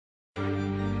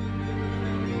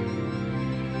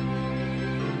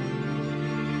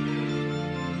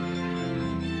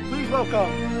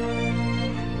welcome.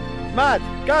 Mad,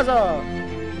 Gaza.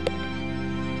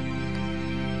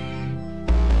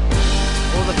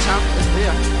 Oh, the champ is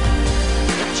there.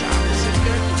 The champ is in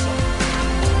there.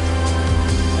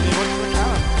 And he wants the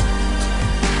car.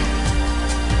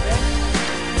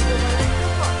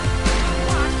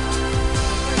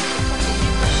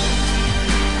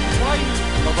 Why?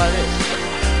 Not by this.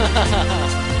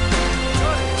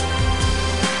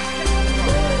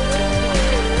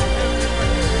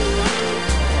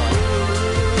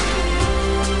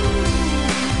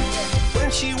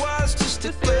 She was just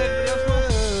a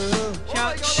girl,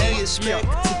 she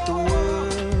expected the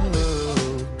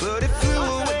world, but it flew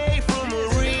away from her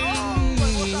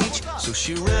reach, so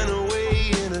she ran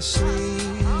away in her sleep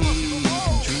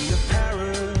and dreamed of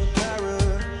paradise,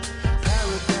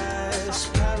 paradise.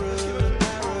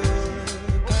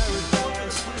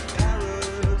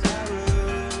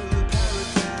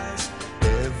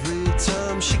 Every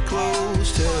time she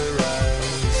closed her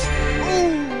eyes.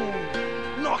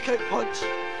 Knockout punch.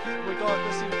 Oh my god,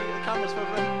 let's see if we get the cameras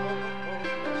further in.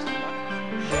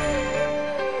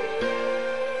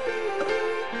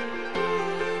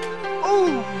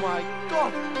 Oh my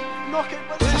god! Knockout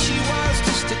punch. When she was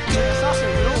just a girl,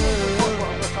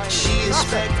 she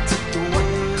expected the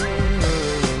world,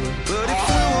 but it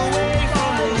flew away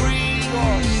from her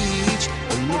reach,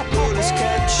 and the bullets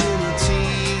catching her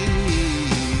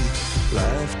teeth.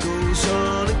 Life goes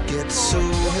on, it gets so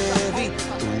heavy.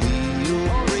 The wheel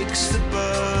breaks the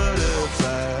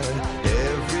butterfly.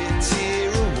 Every tear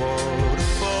a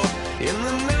waterfall. In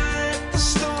the night, the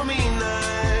stormy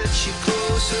night, she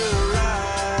closed her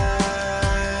eyes.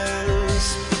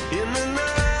 In the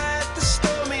night, the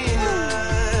stormy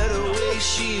night, away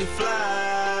she flies.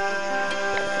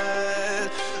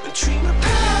 A dream of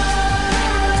paradise,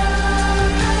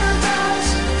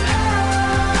 paradise,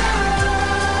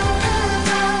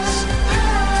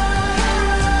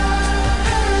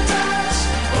 paradise.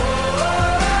 Oh,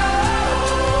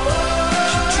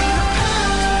 she dreamed of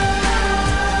paradise,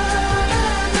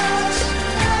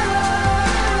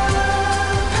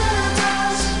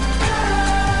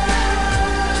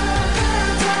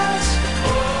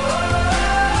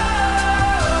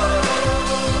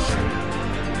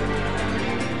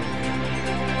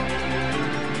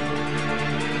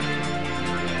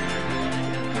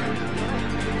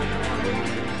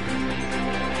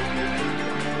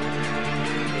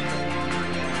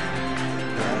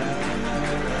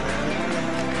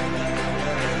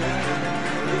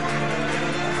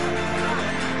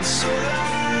 so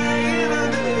lying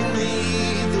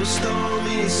underneath those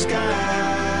stormy skies,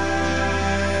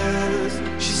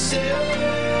 she said,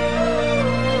 oh,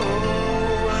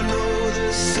 I know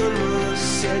the sun was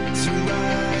set to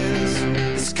rise.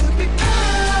 This could be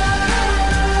paradise,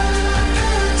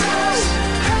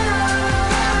 paradise,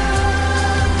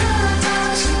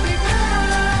 could be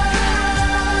paradise.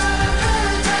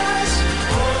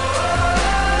 Oh,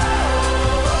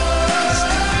 this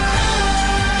could be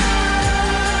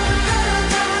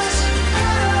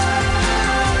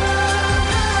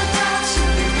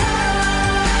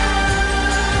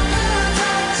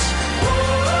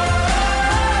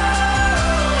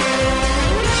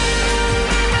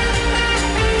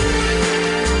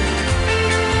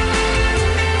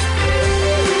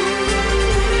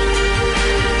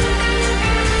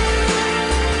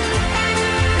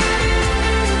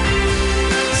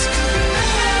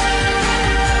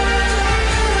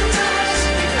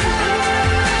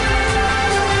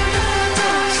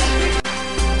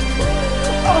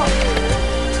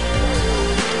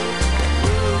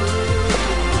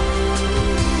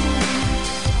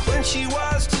when she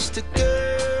was just a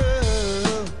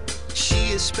girl,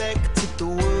 she expected the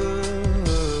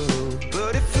world,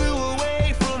 but it flew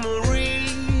away from her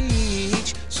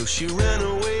reach, so she ran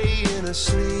away in her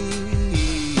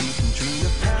sleep and dreamed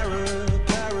of paradise,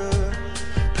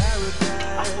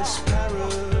 paradise,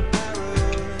 paradise.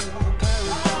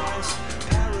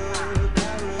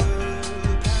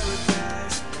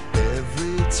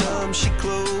 Every time she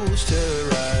closed her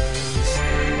eyes.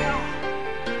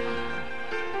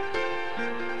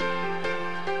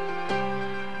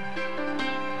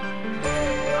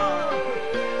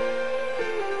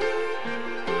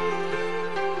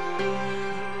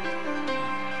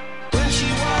 When she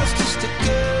was just a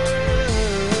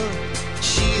girl,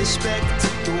 she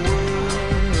expected the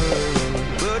world,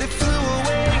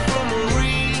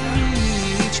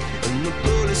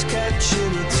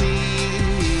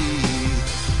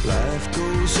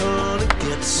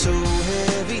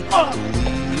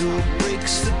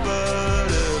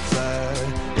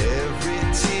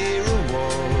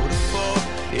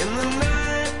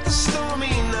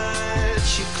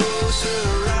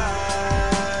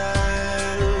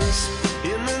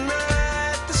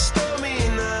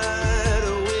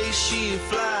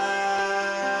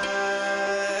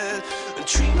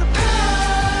 dream of paradise,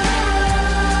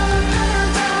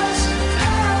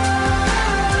 paradise,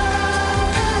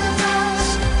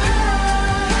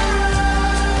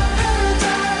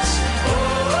 paradise. Oh,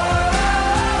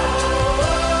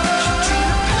 she dream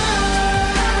of paradise,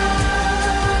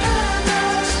 paradise, paradise.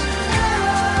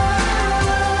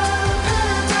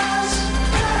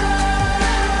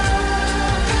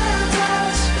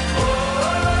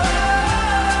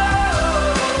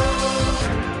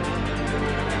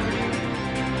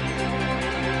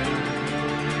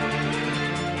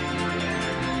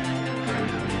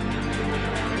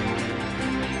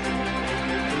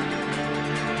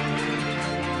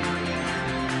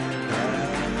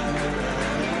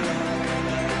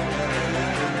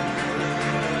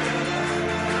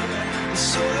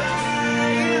 So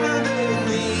lying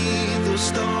underneath those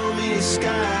stormy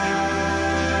skies,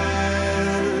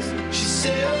 she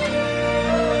said,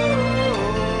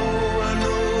 oh, I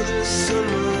know the sun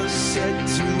was set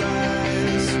to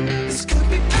rise. This could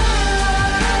be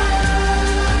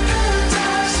paradise,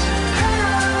 paradise,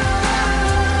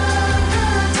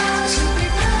 could be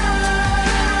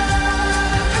paradise.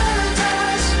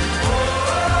 Oh,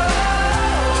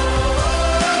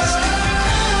 this could be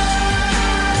paradise,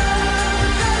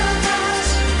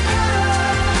 paradise,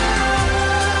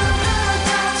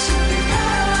 could be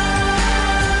paradise.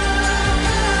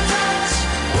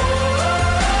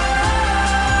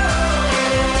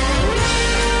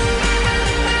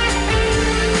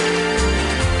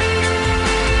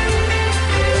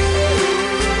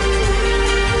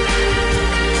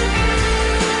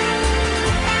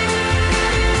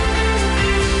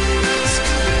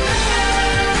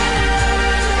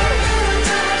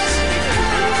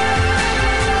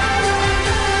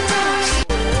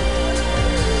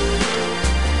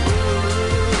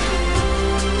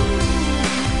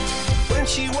 When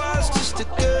she was just a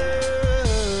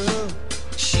girl,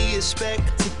 she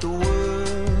expected the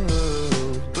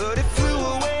world, but it flew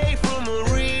away from her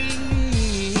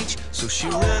reach, so she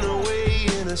ran away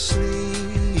in her sleep.